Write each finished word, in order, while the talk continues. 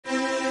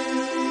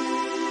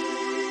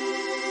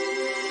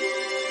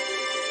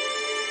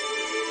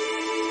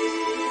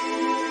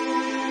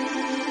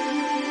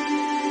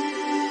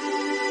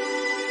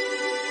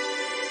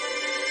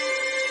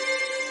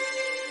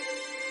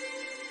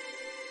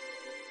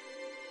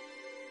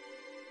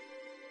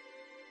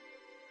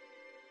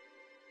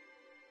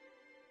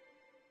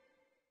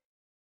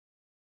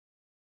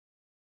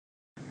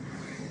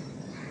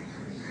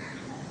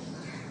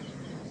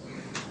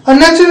A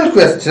natural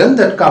question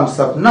that comes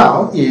up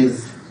now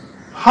is,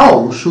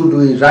 how should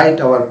we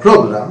write our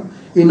program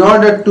in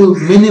order to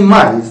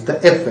minimize the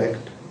effect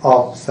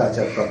of such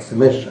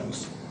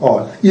approximations?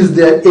 Or is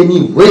there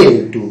any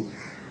way to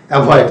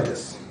avoid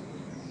this?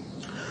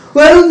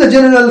 Well, the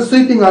general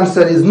sweeping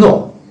answer is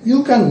no.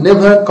 You can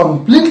never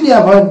completely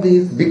avoid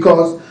this,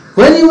 because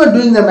when you are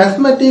doing the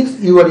mathematics,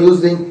 you are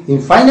using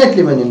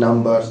infinitely many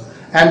numbers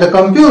and the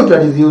computer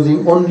is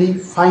using only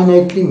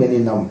finitely many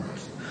numbers.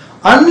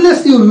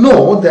 Unless you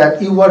know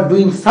that you are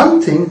doing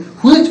something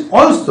which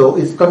also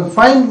is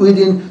confined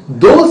within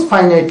those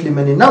finitely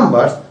many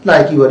numbers,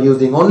 like you are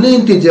using only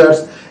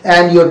integers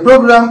and your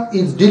program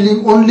is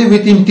dealing only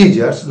with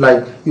integers,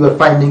 like you are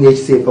finding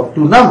HCF of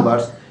two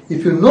numbers,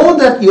 if you know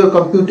that your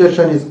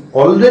computation is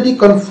already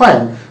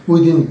confined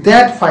within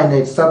that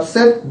finite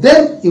subset,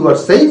 then you are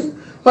safe,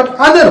 but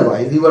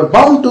otherwise you are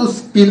bound to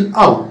spill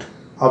out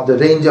of the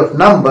range of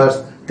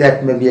numbers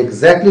that may be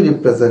exactly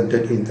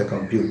represented in the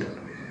computer.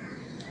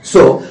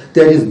 So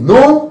there is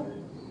no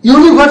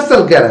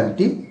universal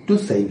guarantee to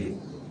save you.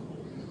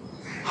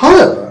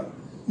 However,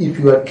 if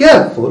you are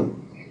careful,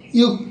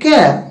 you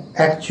can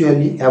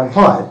actually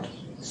avoid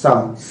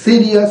some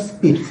serious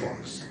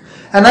pitfalls.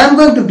 And I am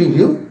going to give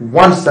you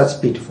one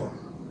such pitfall.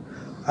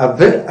 A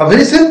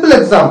very simple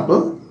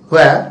example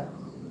where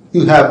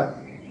you have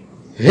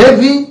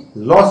heavy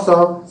loss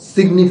of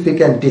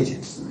significant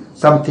digits,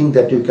 something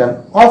that you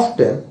can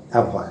often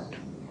avoid.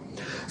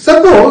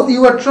 Suppose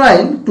you are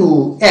trying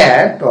to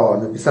add or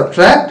maybe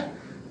subtract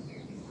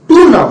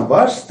two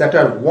numbers that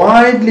are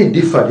widely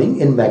differing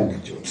in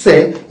magnitude.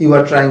 Say you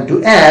are trying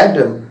to add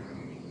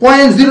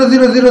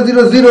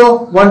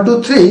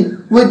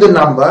 0.0000123 with the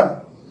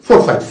number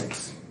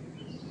 456.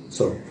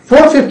 So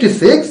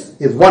 456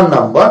 is one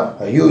number,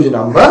 a huge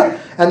number,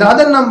 and the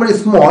other number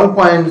is small,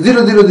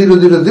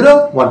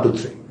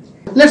 0.0000123.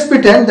 Let's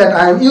pretend that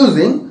I am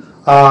using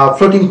a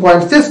floating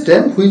point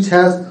system which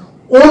has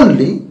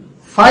only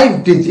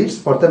 5 digits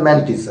for the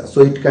mantissa.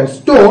 So it can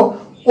store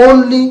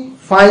only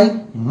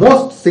 5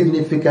 most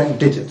significant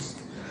digits.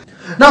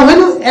 Now when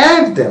you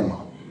add them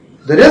up,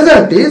 the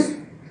result is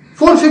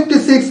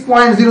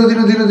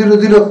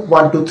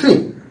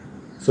 456.0000123.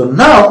 So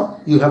now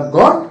you have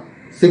got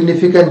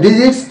significant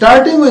digits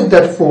starting with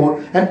that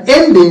 4 and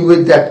ending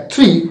with that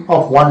 3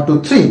 of 1 to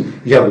 3.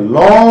 You have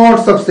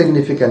lots of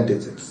significant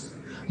digits.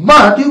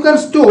 But you can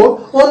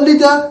store only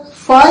the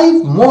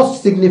 5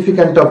 most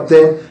significant of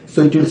them.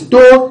 So it will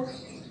store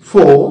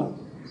 4,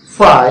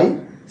 5,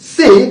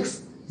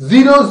 6,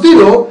 0,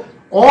 0.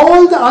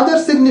 All the other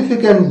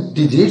significant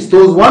digits,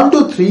 those 1,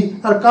 2, 3,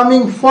 are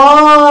coming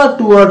far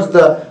towards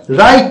the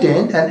right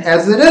end, and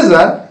as a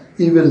result,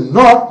 you will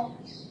not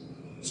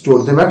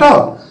store them at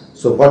all.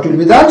 So what will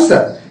be the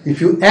answer?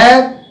 If you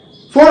add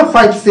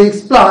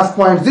 456 plus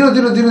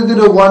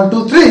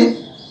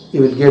 0.0000123,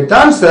 you will get the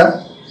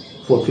answer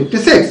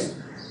 456.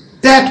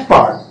 That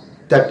part,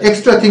 that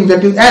extra thing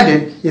that you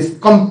added, is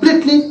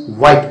completely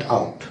wiped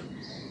out.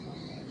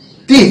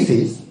 This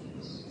is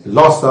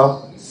loss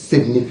of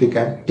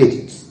significant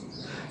digits.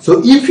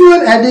 So if you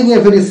are adding a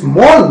very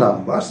small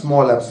number,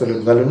 small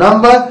absolute value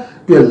number,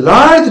 to a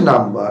large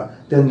number,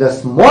 then the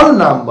small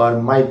number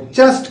might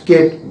just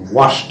get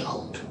washed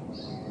out.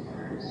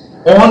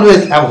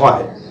 Always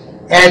avoid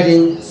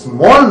adding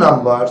small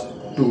numbers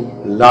to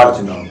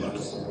large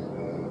numbers.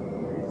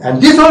 And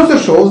this also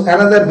shows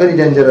another very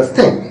dangerous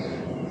thing,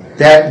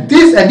 that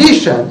this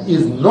addition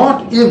is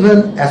not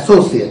even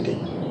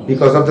associating,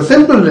 because of the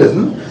simple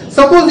reason,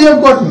 suppose you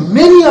have got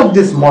many of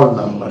these small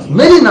numbers,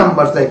 many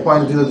numbers like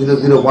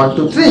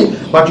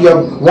 0.0000123, but you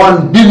have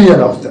 1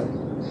 billion of them.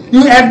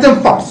 You add them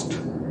first.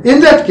 In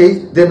that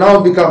case, they now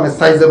become a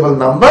sizable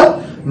number.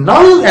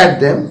 Now you add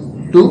them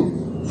to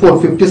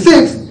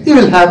 456, you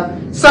will have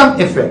some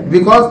effect,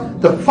 because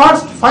the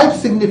first 5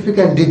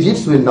 significant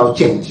digits will now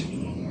change.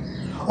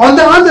 On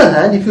the other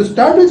hand, if you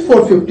start with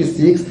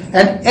 456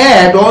 and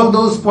add all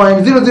those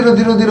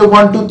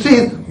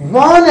 0.0000123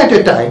 one at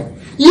a time,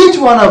 each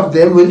one of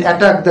them will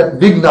attack that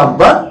big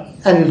number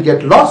and will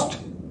get lost,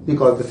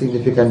 because the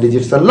significant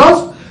digits are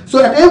lost. So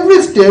at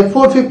every step,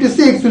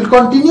 456 will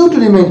continue to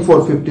remain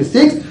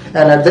 456,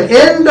 and at the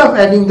end of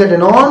adding that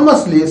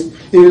enormous list,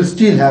 you will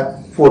still have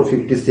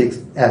 456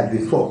 as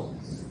before.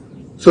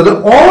 So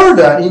the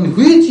order in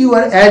which you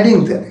are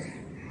adding them,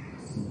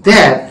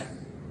 that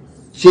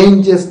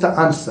changes the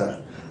answer.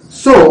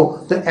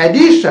 So the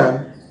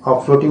addition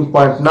of floating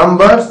point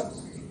numbers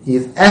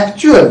is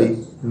actually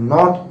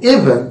not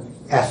even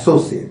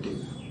associative.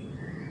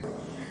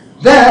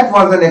 That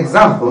was an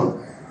example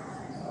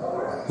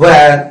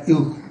where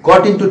you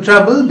got into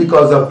trouble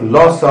because of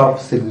loss of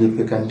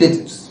significant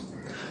digits.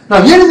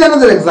 Now here is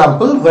another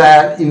example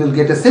where you will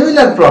get a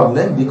similar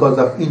problem because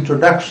of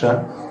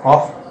introduction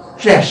of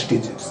trash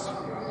digits.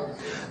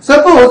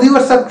 Suppose you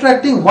are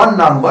subtracting one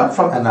number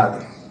from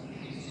another.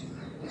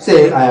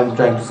 Say I am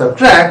trying to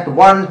subtract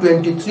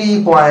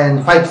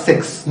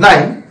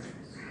 123.569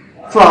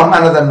 from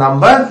another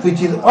number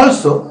which is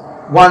also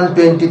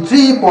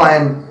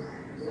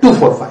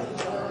 123.245.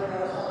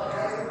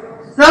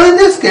 Now in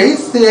this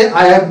case, say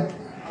I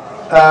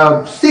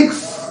have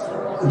 6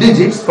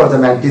 digits for the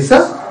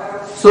mantissa,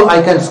 so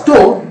I can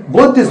store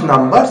both these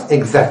numbers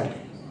exactly.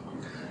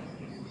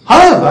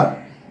 However,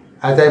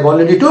 as I have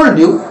already told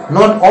you,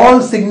 not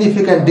all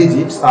significant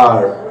digits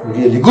are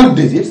really good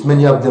digits,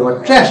 many of them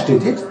are trash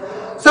digits.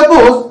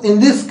 Suppose in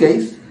this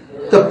case,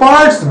 the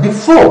parts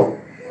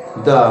before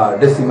the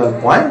decimal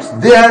points,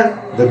 they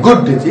are the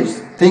good digits,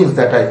 things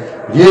that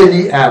I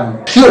really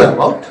am sure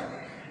about,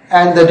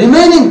 and the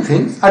remaining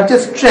things are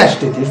just trash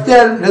digits. They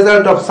are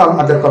result of some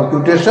other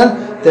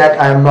computation that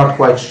I am not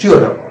quite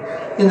sure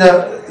about. In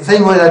the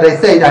same way that I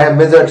said, I have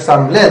measured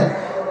some length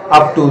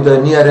up to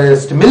the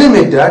nearest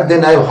millimeter,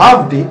 then I have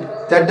halved it.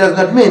 That does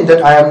not mean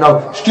that I am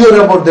now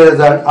sure about the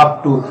result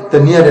up to the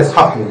nearest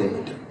half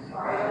millimeter.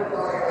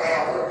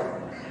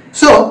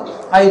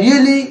 So I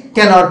really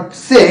cannot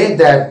say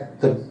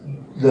that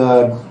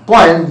the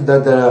point,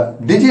 the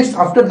digits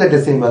after the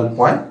decimal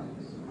point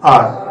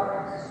are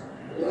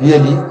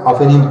really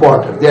of any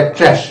importance. They are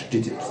trash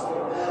digits.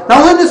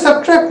 Now when you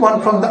subtract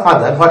one from the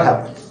other, what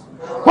happens?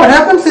 What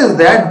happens is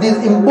that these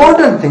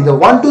important things, the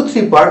 1, 2,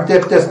 3 part,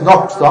 that just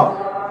knocks off,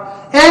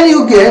 and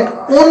you get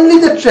only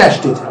the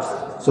trash digits.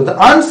 So the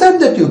answer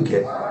that you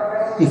get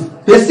is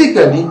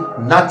basically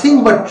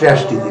nothing but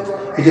trash digits.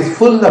 It is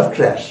full of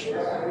trash.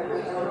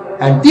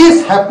 And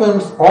this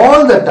happens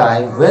all the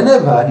time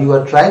whenever you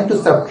are trying to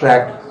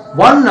subtract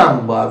one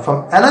number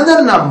from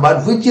another number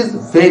which is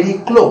very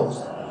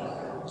close.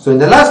 So in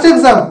the last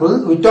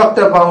example, we talked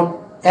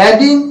about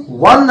adding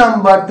one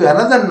number to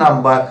another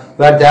number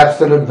where the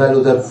absolute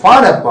values are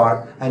far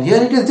apart, and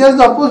here it is just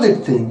the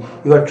opposite thing.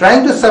 You are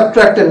trying to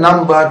subtract a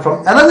number from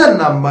another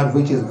number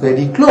which is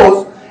very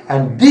close,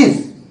 and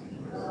this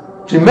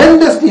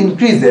tremendously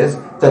increases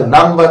the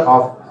number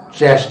of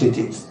trash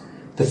digits.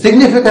 The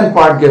significant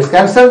part gets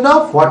cancelled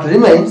off. What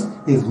remains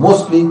is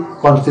mostly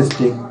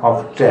consisting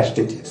of trash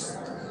digits.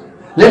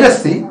 Let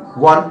us see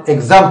one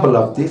example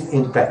of this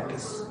in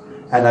practice,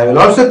 and I will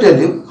also tell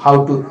you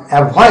how to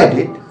avoid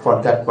it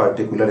for that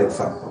particular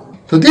example.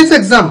 So this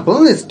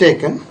example is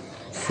taken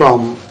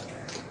from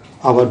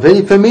our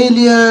very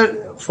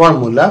familiar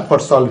formula for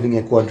solving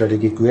a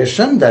quadratic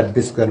equation, that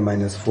b square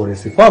minus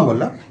 4ac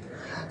formula.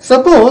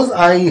 Suppose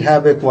I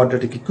have a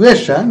quadratic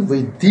equation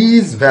with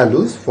these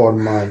values for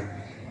my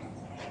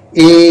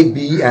a,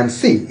 b and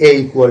c. A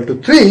equal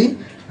to 3,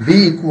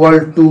 b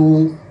equal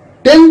to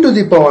 10 to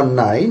the power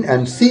 9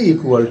 and c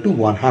equal to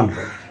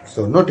 100.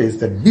 So notice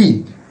that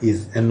b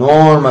is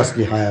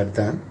enormously higher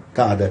than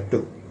the other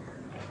two.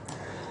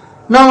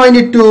 Now I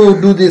need to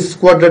do this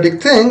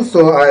quadratic thing,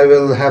 so I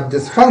will have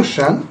this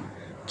function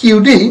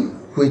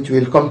qd which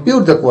will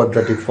compute the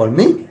quadratic for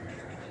me,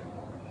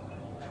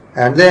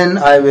 and then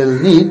I will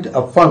need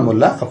a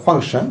formula, a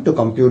function to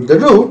compute the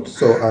root.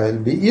 So I will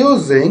be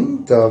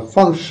using the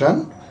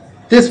function,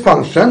 this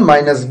function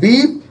minus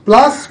b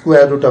plus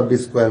square root of b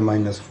square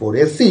minus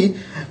 4ac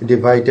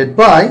divided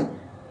by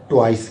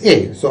twice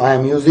a. So I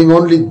am using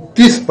only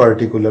this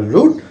particular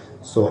root.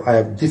 So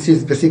this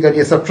is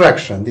basically a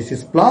subtraction. This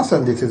is plus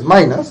and this is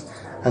minus,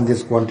 and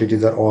these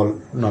quantities are all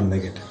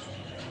non-negative.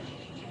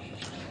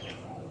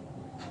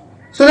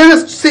 So let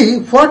us see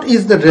what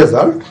is the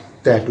result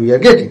that we are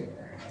getting.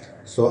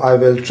 So I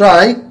will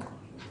try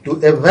to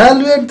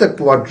evaluate the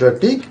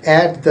quadratic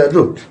at the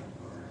root.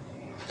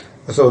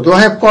 So though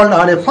I have called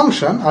r a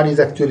function, r is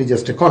actually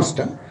just a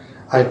constant.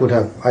 I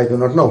do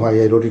not know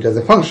why I wrote it as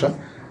a function.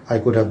 I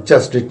could have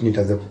just written it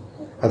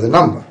as a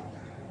number.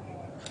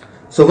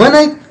 So when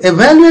I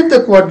evaluate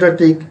the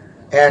quadratic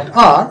at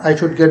r, I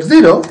should get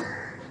 0,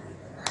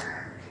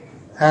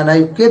 and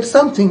I get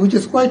something which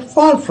is quite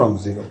far from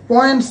 0,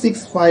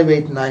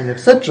 0.6589,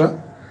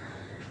 etc.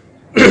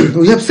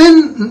 We have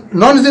seen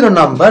non-zero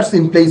numbers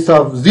in place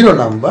of zero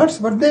numbers,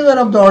 but they were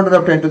of the order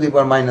of 10 to the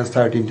power minus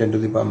 13, 10 to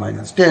the power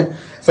minus 10,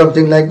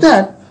 something like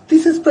that.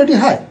 This is pretty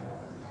high.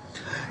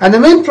 And the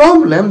main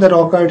problem that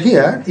occurred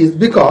here is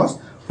because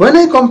when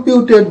I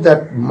computed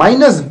that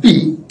minus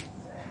b,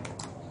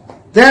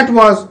 that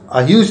was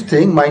a huge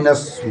thing,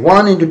 minus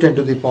 1 into 10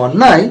 to the power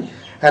 9,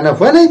 and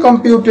when I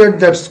computed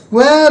that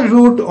square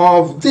root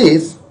of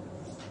this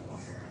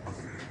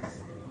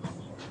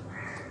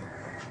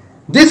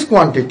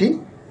quantity,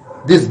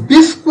 this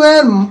b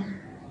square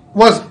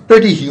was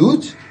pretty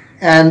huge,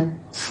 and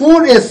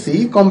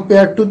 4ac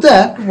compared to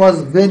that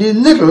was very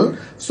little,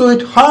 so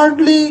it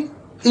hardly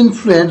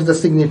influenced the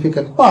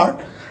significant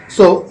part.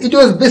 So it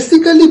was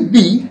basically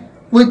b,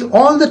 with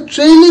all the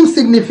trailing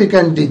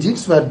significant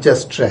digits were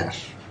just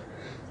trash.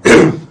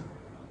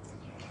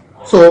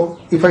 So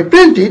if I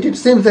print it, it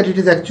seems that it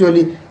is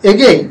actually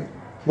again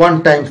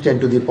 1 times 10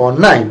 to the power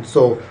 9.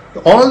 So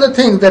all the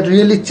things that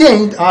really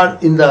changed are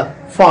in the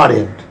far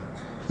end.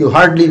 You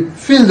hardly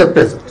feel the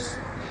presence.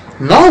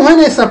 Now when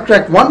I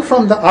subtract one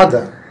from the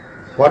other,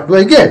 what do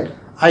I get?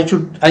 I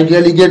should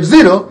ideally get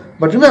 0,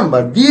 but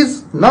remember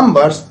these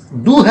numbers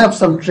do have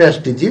some trash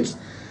digits,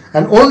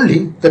 and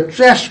only the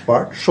trash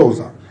part shows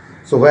up.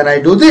 So when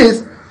I do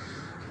this,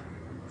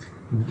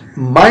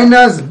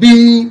 minus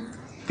b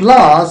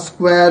plus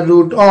square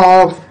root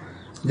of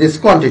this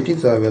quantity,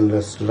 so I will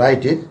just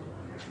write it,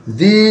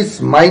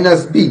 this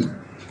minus b,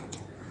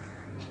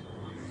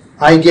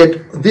 I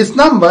get this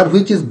number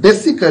which is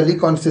basically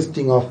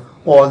consisting of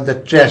all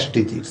the trash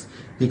digits,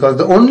 because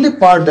the only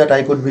part that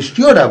I could be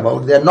sure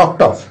about, they are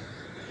knocked off,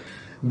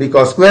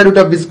 because square root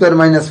of b square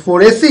minus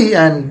 4ac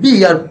and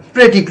b are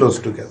pretty close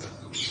together.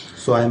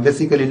 So I am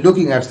basically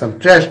looking at some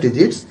trash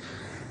digits.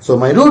 So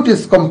my root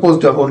is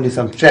composed of only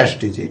some trash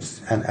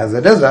digits, and as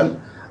a result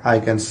I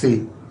can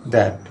see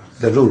that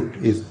the root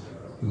is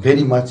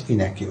very much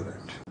inaccurate.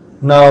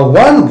 Now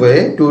one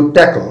way to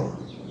tackle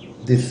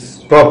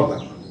this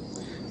problem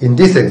in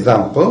this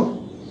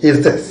example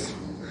is this.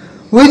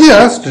 We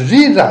just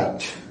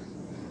rewrite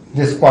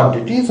this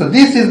quantity. So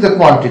this is the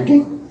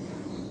quantity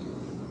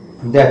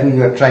that we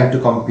are trying to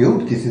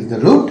compute. This is the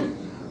root.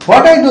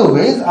 What I do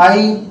is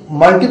I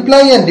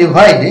multiply and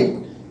divide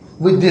it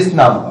with this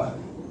number,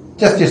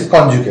 just its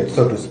conjugate,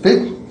 so to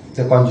speak,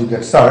 the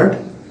conjugate surd.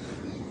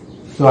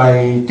 So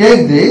I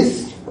take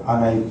this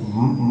and I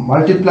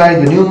multiply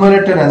the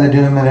numerator and the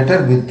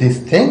denominator with this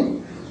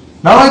thing.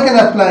 Now I can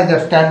apply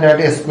the standard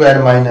a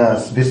square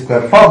minus b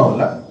square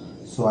formula.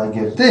 So I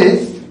get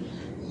this,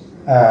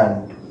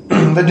 and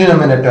the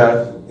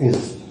denominator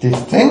is this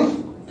thing.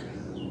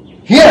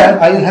 Here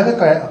I will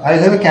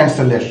have a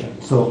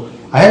cancellation. So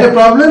I had a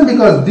problem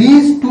because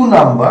these two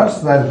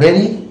numbers were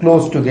very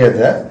close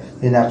together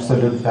in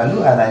absolute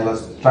value, and I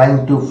was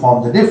trying to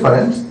form the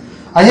difference.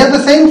 I have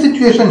the same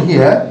situation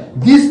here.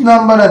 This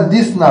number and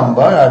this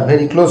number are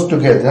very close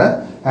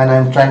together, and I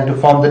am trying to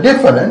form the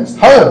difference.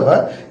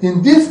 However,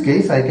 in this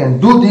case I can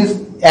do this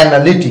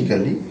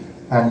analytically,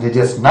 and they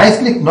just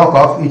nicely knock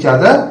off each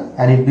other,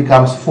 and it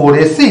becomes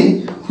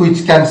 4ac,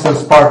 which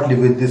cancels partly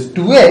with this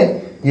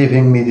 2a,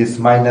 giving me this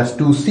minus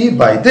 2c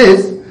by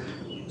this.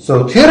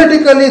 So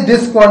theoretically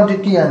this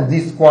quantity and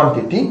this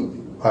quantity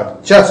are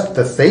just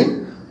the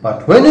same,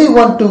 but when we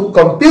want to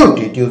compute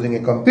it using a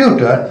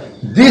computer,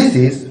 this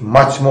is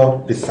much more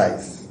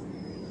precise.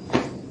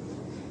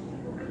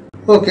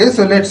 Okay,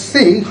 so let's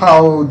see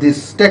how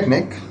this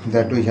technique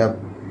that we have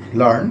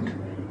learned,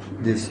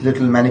 this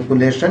little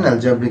manipulation,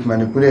 algebraic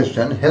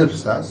manipulation,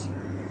 helps us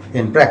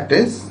in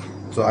practice.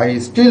 So I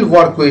still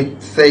work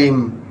with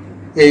same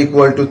a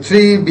equal to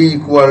 3, b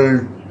equal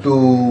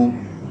to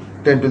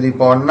 10 to the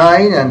power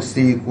 9 and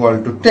c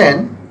equal to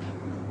 10.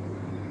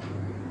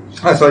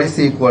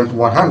 C equal to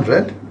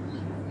 100.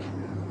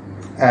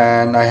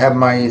 And I have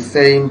my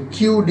same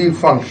qd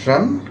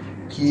function,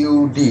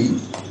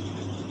 qd.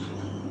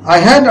 I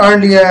had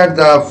earlier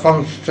the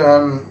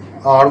function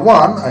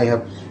r1, I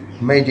have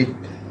made it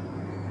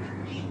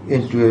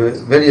into a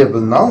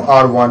variable now.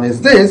 R1 is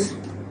this,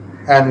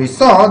 and we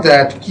saw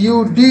that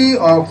qd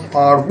of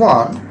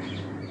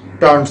r1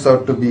 turns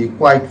out to be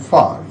quite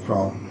far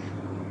from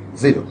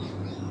 0.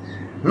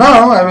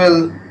 Now I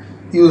will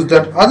use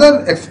that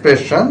other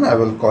expression, I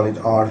will call it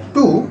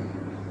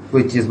r2,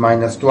 which is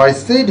minus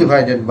twice c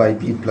divided by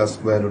b plus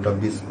square root of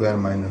b square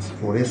minus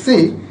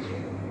 4ac.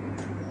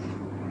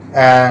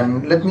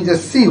 And let me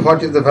just see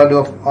what is the value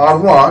of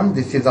r1.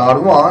 This is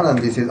r1 and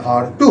this is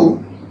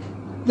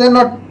r2. They are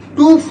not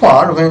too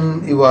far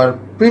when you are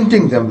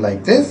printing them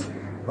like this,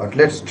 but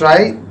let's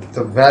try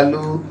the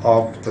value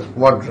of the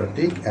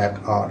quadratic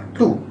at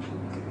r2,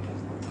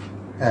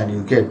 and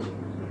you get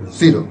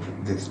 0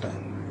 this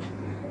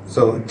time.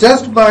 So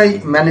just by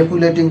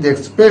manipulating the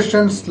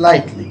expression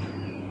slightly,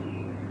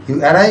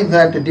 you arrive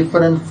at a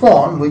different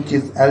form which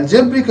is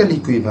algebraically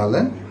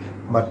equivalent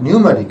but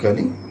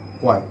numerically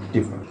quite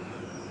different.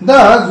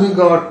 Thus we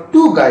got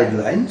two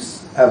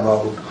guidelines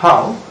about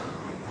how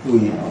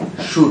we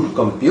should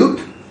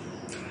compute.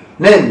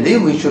 Namely,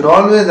 we should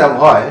always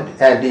avoid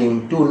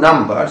adding two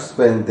numbers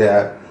when they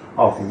are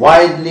of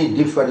widely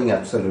differing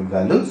absolute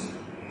values.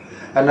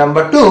 And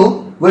number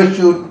two, we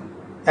should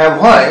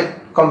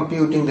avoid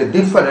computing the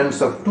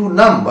difference of two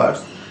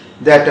numbers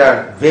that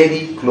are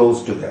very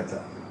close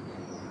together.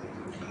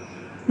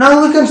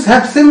 Now we can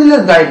have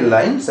similar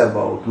guidelines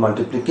about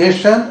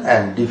multiplication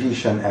and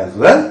division as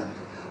well.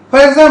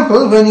 For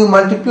example, when you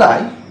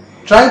multiply,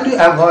 try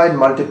to avoid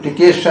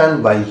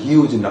multiplication by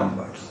huge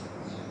numbers.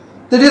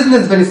 The reason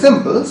is very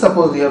simple.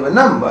 Suppose you have a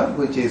number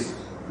which is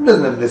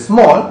reasonably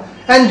small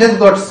and it has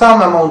got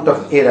some amount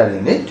of error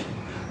in it.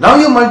 Now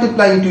you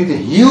multiply it with a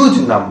huge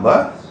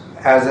number.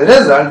 As a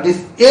result,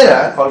 this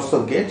error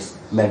also gets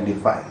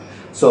magnified.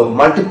 So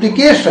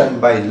multiplication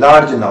by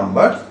large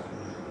numbers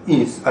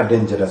is a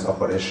dangerous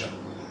operation,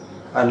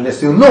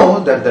 unless you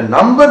know that the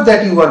number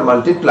that you are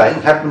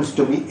multiplying happens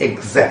to be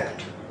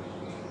exact.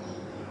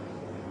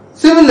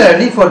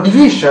 Similarly, for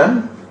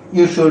division,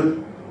 you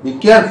should be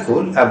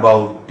careful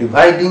about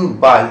dividing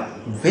by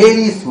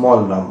very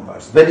small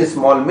numbers. Very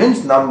small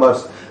means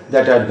numbers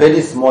that are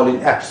very small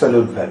in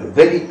absolute value,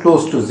 very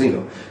close to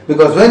 0.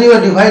 Because when you are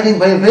dividing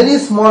by a very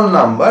small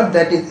number,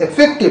 that is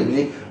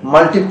effectively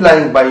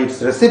multiplying by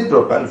its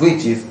reciprocal,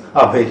 which is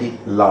a very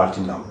large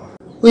number.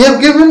 We have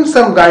given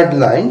some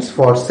guidelines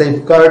for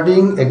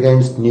safeguarding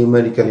against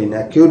numerical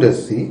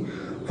inaccuracy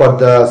for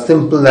the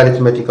simple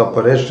arithmetic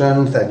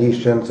operations,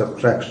 addition,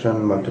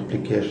 subtraction,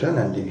 multiplication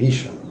and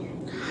division.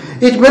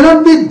 It may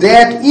not be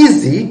that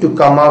easy to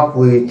come up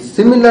with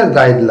similar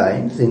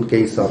guidelines in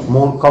case of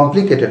more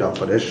complicated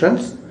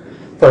operations,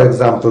 for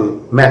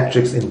example,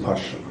 matrix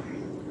inversion.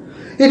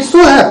 It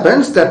so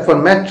happens that for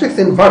matrix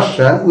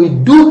inversion, we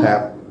do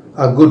have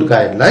a good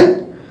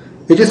guideline.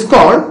 It is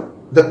called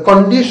the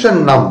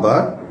condition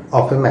number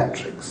of a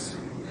matrix.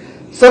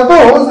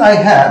 Suppose I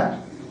have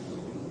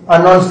a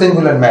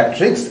non-singular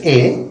matrix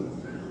A,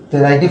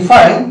 then I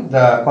define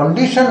the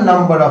condition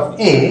number of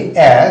A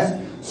as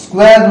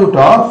square root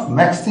of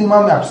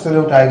maximum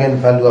absolute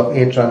eigenvalue of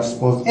A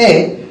transpose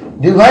A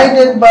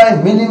divided by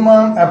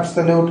minimum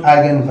absolute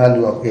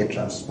eigenvalue of A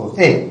transpose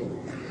A.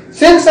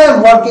 Since I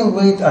am working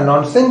with a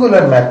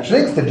non-singular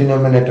matrix, the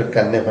denominator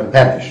can never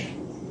vanish.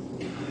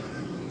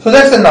 So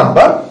that's the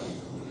number.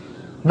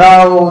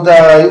 Now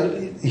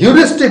the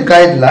heuristic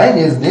guideline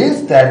is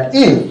this, that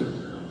if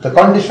the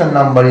condition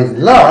number is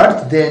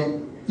large,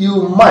 then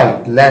you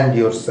might land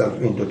yourself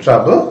into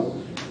trouble.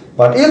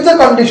 But if the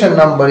condition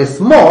number is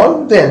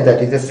small, then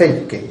that is a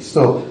safe case.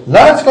 So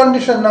large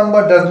condition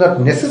number does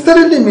not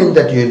necessarily mean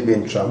that you will be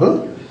in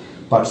trouble,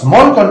 but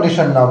small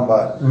condition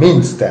number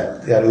means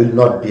that there will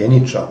not be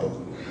any trouble.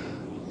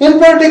 In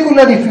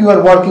particular, if you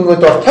are working with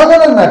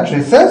orthogonal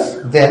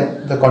matrices,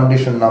 then the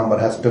condition number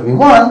has to be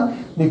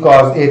 1,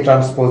 because A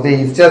transpose A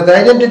is just the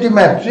identity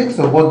matrix,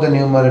 so both the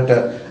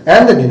numerator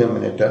and the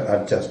denominator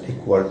are just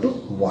equal to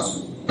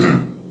 1.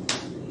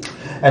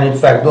 And in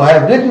fact, though I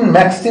have written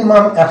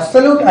maximum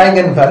absolute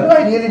eigenvalue,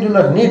 I really do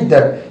not need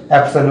that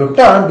absolute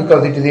term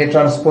because it is A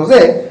transpose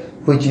A,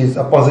 which is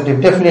a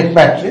positive definite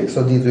matrix,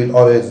 so these will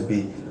always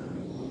be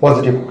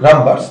positive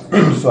numbers,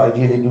 so I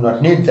really do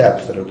not need the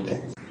absolute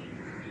thing.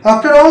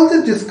 After all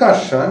the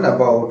discussion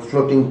about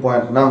floating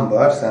point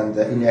numbers and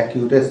the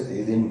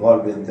inaccuracies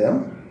involved in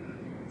them,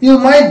 you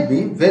might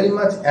be very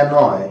much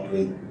annoyed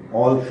with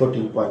all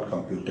floating point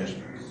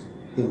computations.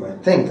 You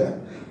might think that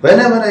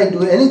whenever I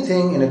do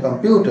anything in a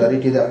computer,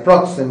 it is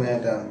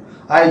approximate and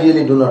I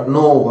really do not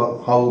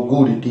know how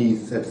good it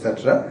is,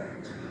 etc.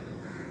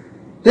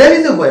 There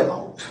is a way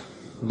out.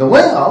 The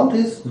way out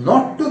is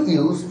not to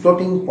use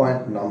floating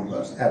point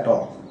numbers at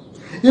all.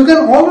 You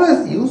can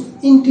always use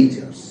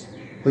integers,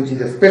 which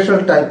is a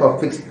special type of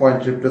fixed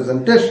point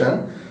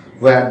representation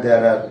where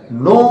there are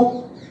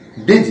no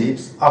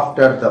digits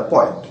after the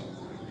point,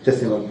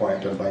 decimal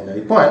point or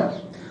binary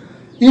point.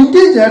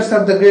 Integers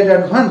have the great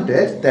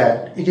advantage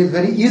that it is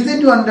very easy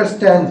to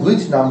understand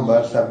which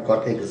numbers have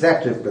got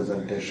exact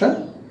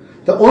representation.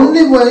 The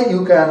only way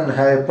you can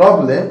have a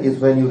problem is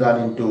when you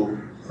run into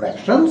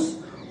fractions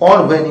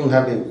or when you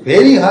have a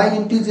very high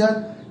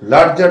integer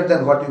larger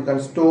than what you can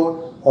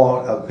store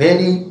or a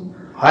very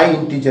high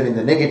integer in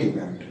the negative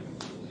end.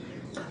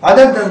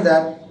 Other than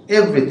that,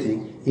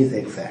 everything is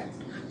exact.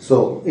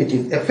 So it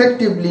is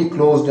effectively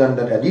closed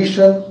under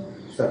addition,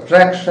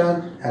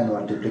 subtraction and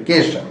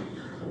multiplication.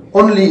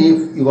 Only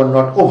if you are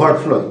not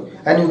overflowing,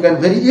 and you can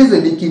very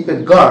easily keep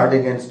a guard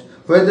against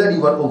whether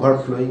you are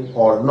overflowing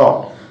or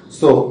not.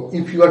 So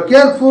if you are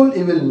careful,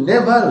 you will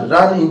never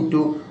run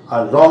into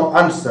a wrong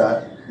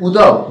answer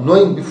without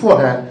knowing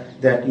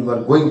beforehand that you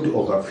are going to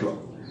overflow.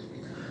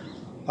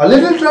 A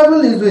little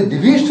trouble is with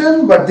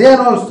division, but there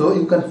also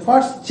you can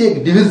first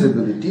check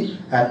divisibility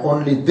and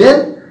only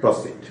then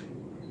proceed.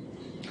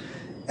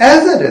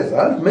 As a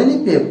result,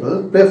 many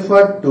people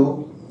prefer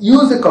to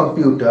use a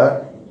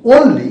computer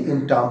only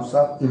in terms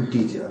of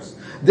integers.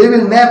 They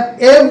will map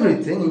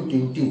everything into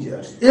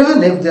integers.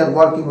 Even if they are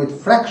working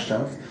with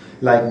fractions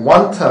like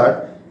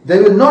 1/3,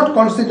 they will not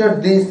consider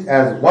this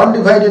as 1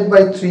 divided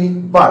by 3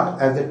 but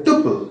as a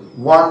tuple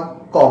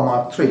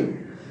 1, 3.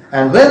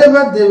 And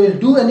whenever they will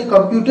do any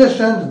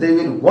computations, they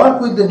will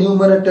work with the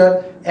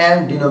numerator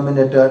and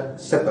denominator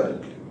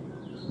separately.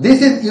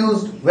 This is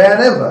used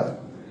wherever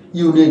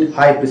you need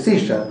high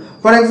precision.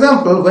 For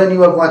example, when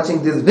you are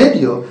watching this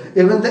video,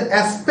 even the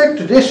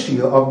aspect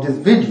ratio of this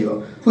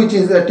video, which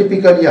is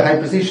typically a high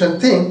precision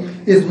thing,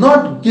 is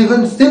not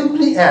given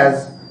simply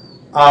as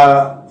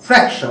a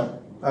fraction.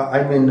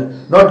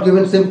 Not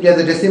given simply as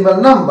a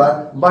decimal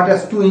number, but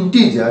as two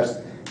integers.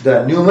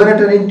 The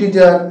numerator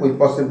integer will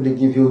possibly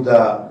give you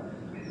the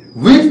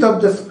width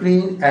of the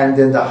screen, and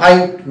then the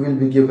height will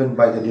be given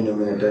by the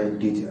denominator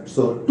integer.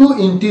 So two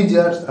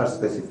integers are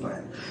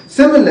specified.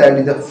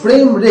 Similarly, the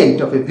frame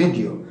rate of a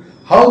video,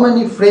 how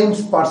many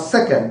frames per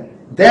second,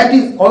 that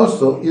is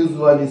also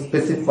usually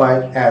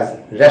specified as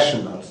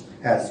rationals,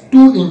 as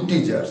two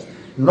integers,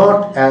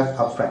 not as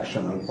a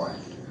fractional point.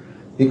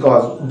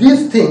 Because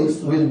these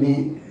things will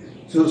be,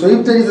 so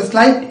if there is a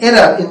slight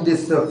error in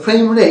this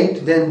frame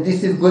rate, then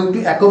this is going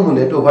to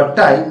accumulate over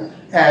time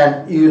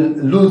and you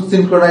will lose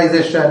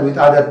synchronization with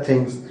other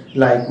things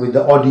like with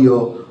the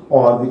audio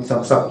or with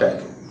some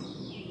subtitle.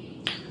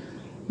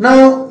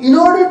 Now, in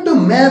order to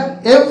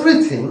map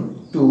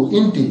everything to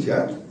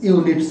integers,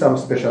 you need some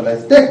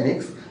specialized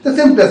techniques. The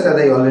simplest, as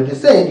I already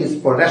said, is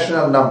for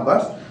rational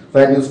numbers,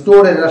 where you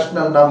store a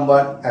rational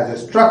number as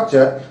a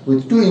structure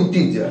with two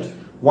integers,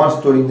 one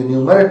storing the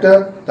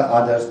numerator, the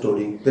other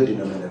storing the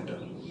denominator.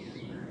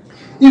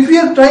 If we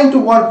are trying to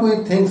work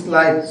with things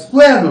like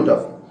square root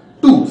of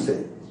 2,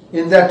 say,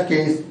 in that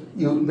case,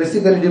 you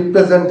basically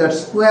represent that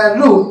square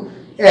root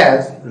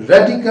as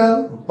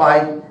radical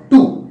by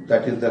 2,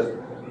 that is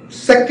the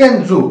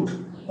second root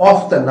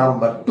of the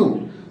number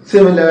 2.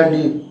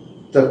 Similarly,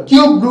 the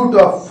cube root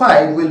of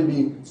 5 will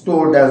be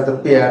stored as the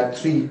pair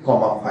 3,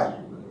 5.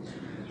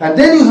 And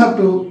then you have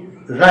to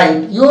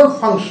write your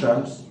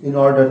functions in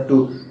order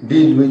to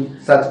deal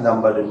with such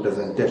number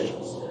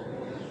representations.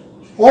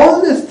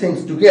 All these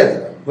things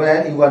together,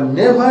 where you are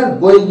never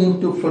going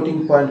into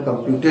floating point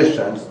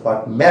computations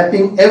but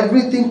mapping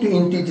everything to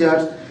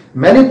integers,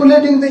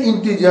 manipulating the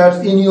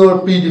integers in your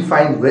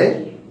predefined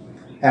way,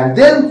 and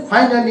then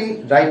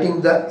finally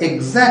writing the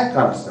exact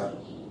answer,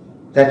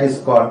 that is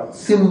called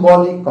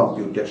symbolic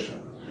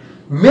computation.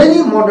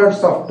 Many modern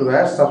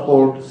software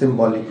support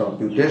symbolic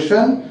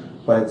computation.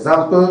 For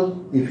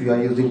example, if you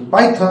are using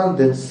Python,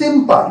 then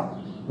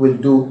SymPy will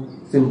do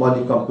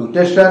symbolic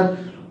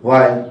computation,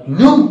 while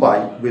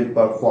NumPy will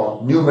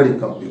perform numeric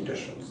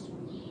computations.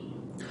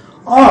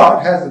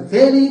 R has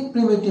very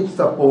primitive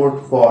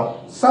support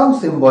for some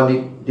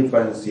symbolic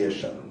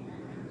differentiation.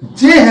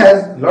 J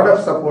has a lot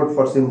of support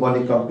for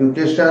symbolic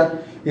computation.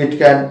 It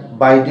can,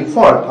 by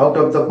default, out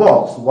of the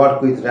box,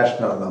 work with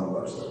rational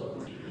numbers.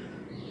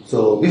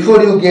 So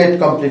before you get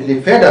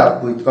completely fed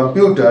up with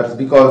computers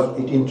because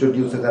it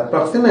introduces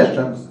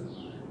approximations,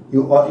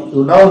 you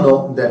now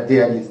know that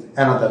there is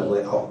another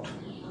way out.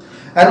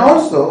 And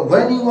also,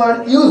 when you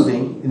are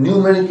using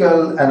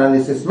numerical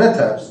analysis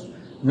methods,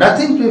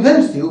 nothing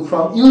prevents you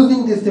from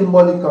using the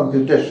symbolic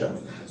computation.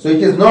 So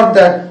it is not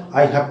that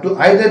I have to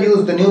either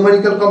use the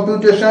numerical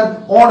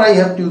computation or I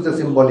have to use the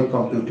symbolic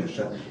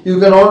computation. You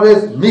can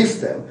always mix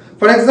them.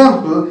 For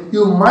example,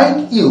 you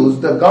might use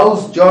the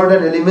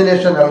Gauss-Jordan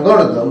elimination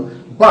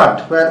algorithm,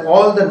 but where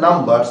all the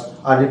numbers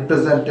are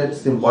represented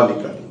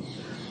symbolically.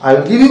 I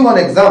will give you one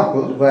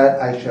example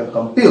where I shall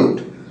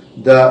compute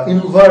the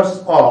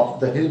inverse of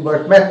the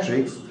Hilbert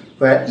matrix,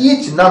 where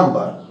each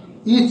number,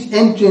 each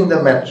entry in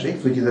the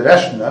matrix, which is a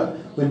rational,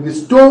 will be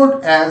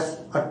stored as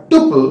a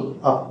tuple,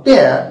 a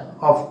pair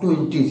of two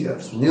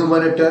integers,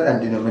 numerator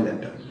and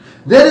denominator.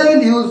 Then I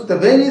will use the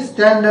very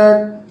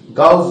standard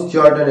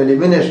Gauss-Jordan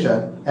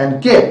elimination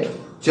and get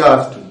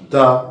just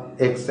the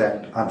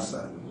exact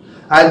answer.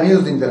 I will be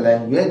using the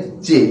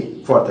language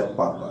J for that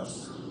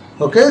purpose.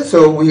 Okay,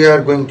 so we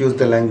are going to use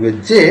the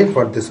language J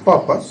for this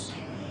purpose.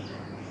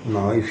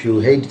 Now, if you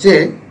hate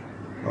J,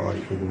 or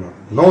if you do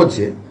not know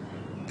J,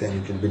 then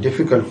it will be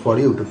difficult for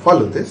you to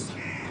follow this.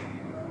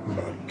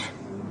 But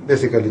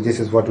basically,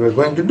 this is what we are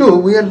going to do.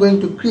 We are going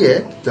to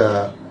create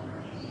the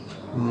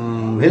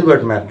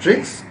Hilbert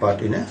matrix,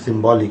 but in a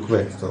symbolic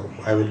way. So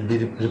I will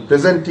be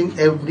representing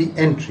every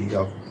entry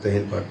of the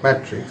Hilbert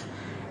matrix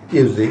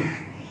using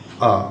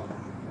a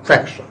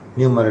fraction,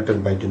 numerator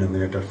by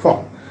denominator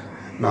form.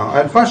 Now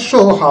I'll first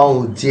show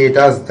how J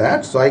does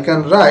that. So I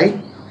can write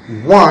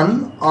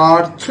 1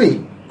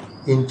 R3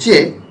 in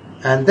J,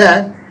 and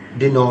that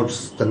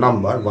denotes the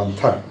number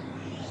 1/3.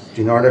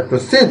 In order to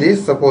see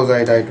this, suppose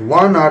I write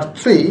 1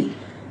 R3,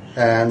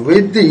 and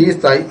with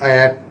this I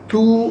add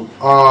 2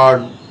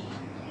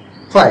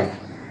 R5.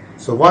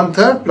 So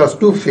 1/3 plus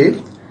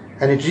 2/5,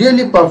 and it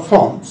really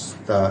performs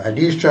the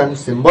addition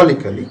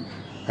symbolically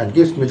and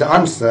gives me the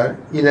answer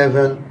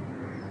 11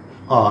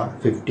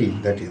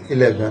 R15, that is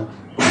 11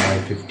 by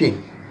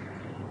 15.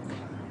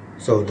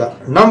 So the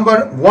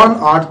number 1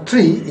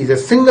 R3 is a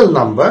single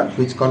number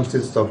which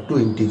consists of two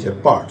integer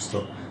parts.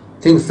 So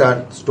things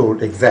are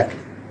stored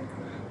exactly.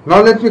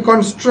 Now let me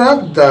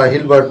construct the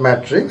Hilbert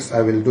matrix.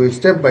 I will do it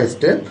step by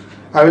step.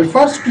 I will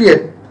first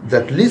create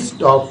that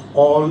list of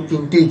all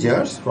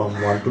integers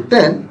from 1 to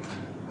 10.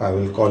 I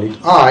will call it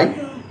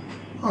I,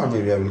 or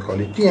maybe I will call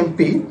it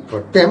TMP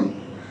for temp.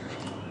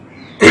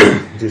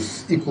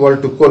 This equal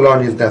to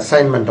colon is the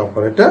assignment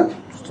operator.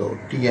 So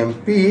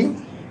TMP,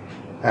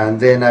 and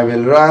then I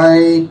will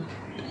write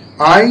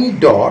I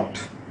dot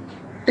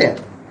 10.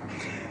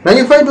 Now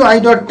if I do I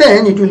dot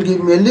 10, it will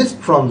give me a list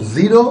from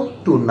 0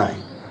 to 9.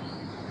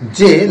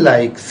 J,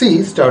 like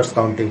C, starts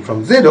counting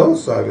from 0,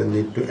 so I will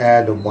need to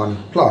add a 1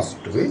 plus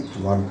to it,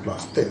 1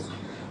 plus this.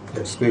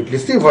 Let's quickly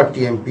see what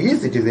TMP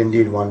is. It is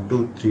indeed 1,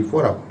 2, 3,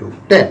 4 up to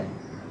 10.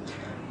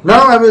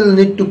 Now I will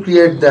need to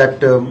create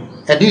that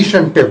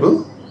addition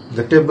table,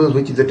 the table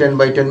which is a 10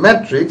 by 10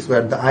 matrix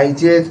where the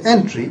ijth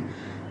entry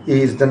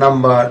is the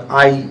number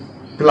I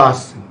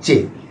plus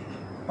j,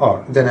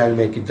 or then I will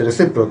make it the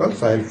reciprocal.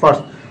 So I will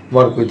first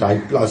work with I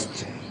plus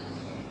j.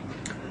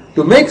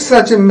 To make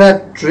such a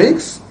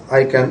matrix,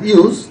 I can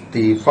use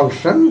the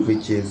function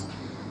which is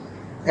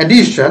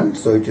addition,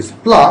 so it is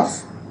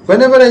plus.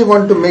 Whenever I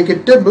want to make a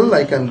table,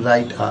 I can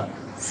write a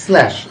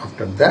slash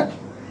after that.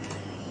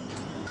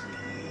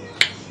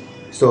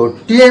 So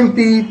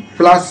TMP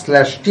plus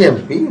slash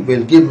TMP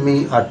will give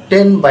me a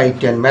 10 by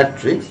 10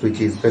 matrix, which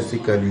is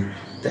basically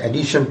the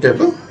addition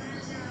table.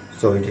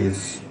 So it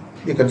is,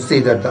 you can see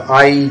that the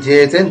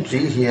ijth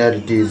entry here,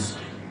 it is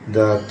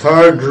The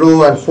third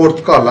row and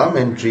fourth column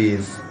entry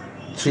is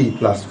 3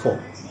 plus 4.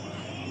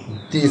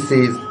 This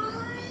is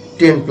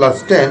 10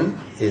 plus 10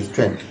 is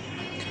 20.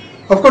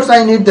 Of course,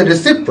 I need the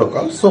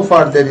reciprocal. So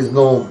far there is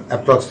no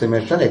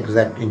approximation,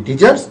 exact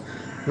integers.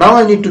 Now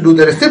I need to do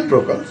the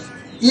reciprocals.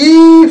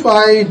 If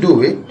I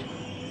do it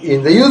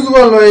in the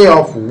usual way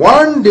of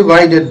 1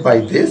 divided by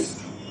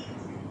this,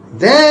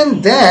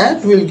 then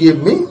that will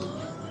give me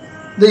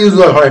the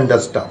usual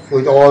horrendous stuff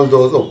with all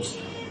those. Oops,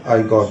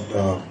 I got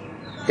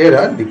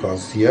error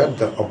because here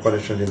the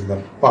operation is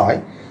not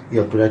pi.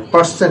 You have to write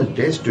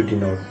percentage to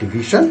denote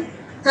division,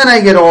 and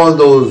I get all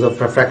those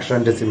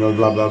fraction, decimal,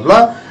 blah blah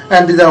blah,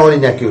 and these are all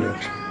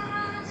inaccurate.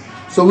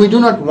 So we do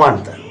not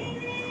want that.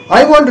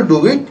 I want to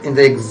do it in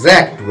the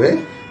exact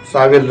way, so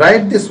I will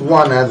write this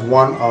 1 as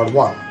 1 or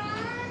 1.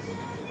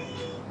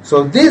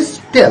 So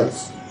this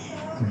tells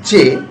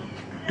J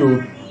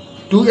to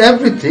do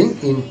everything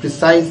in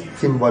precise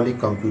symbolic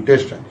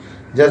computation.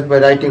 Just by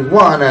writing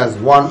 1 as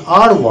 1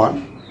 or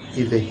 1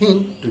 is a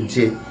hint to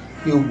J,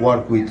 you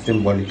work with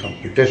symbolic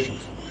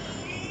computations.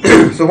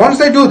 So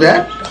once I do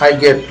that, I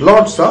get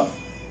lots of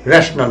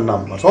rational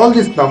numbers. All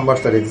these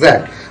numbers are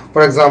exact.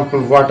 For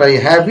example, what I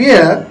have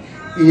here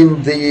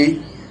in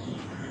the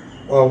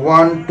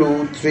 1,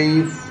 2,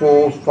 3,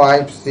 4,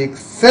 5, 6,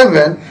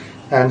 7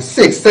 and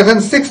 6.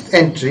 7/6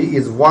 entry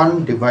is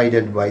 1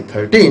 divided by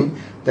 13.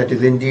 That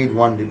is indeed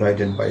 1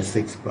 divided by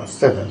 6 plus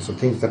 7. So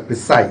things are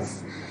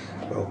precise.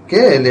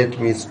 Okay, let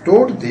me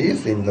store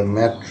this in the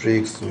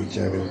matrix which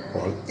I will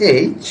call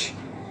H.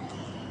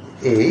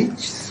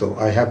 So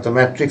I have the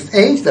matrix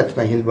H, that's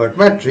my Hilbert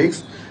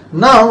matrix.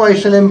 Now I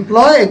shall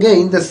employ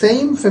again the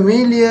same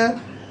familiar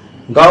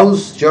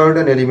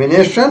Gauss-Jordan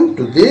elimination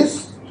to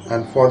this,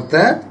 and for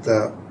that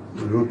the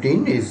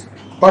routine is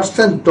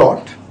 %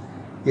 dot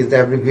is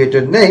the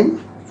abbreviated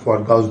name for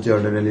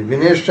Gauss-Jordan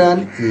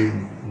elimination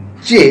in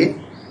J.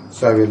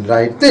 So I will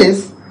write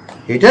this,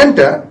 hit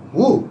enter,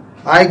 woo,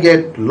 I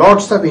get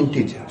lots of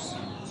integers.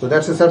 So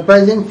that's a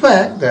surprising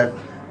fact that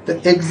the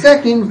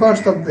exact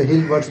inverse of the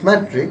Hilbert's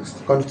matrix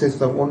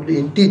consists of only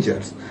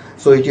integers.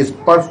 So it is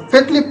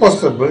perfectly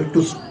possible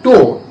to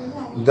store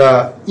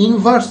the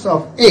inverse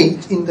of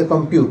H in the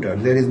computer.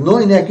 There is no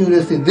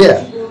inaccuracy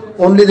there.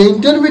 Only the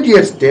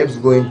intermediate steps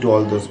go into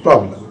all those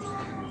problems.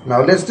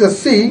 Now let's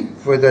just see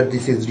whether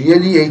this is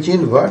really H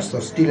inverse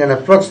or still an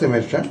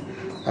approximation.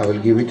 I will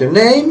give it a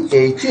name,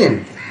 H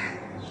in,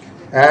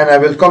 and I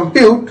will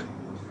compute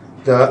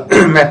the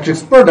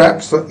matrix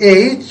product. So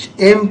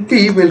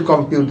HMP will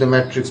compute the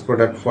matrix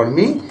product for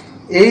me,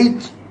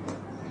 H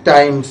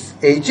times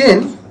H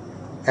in,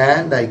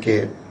 and I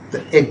get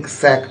the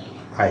exact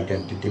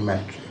identity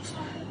matrix.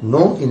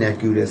 No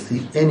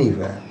inaccuracy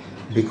anywhere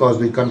because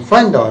we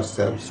confined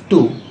ourselves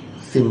to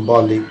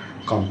symbolic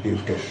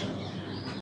computation.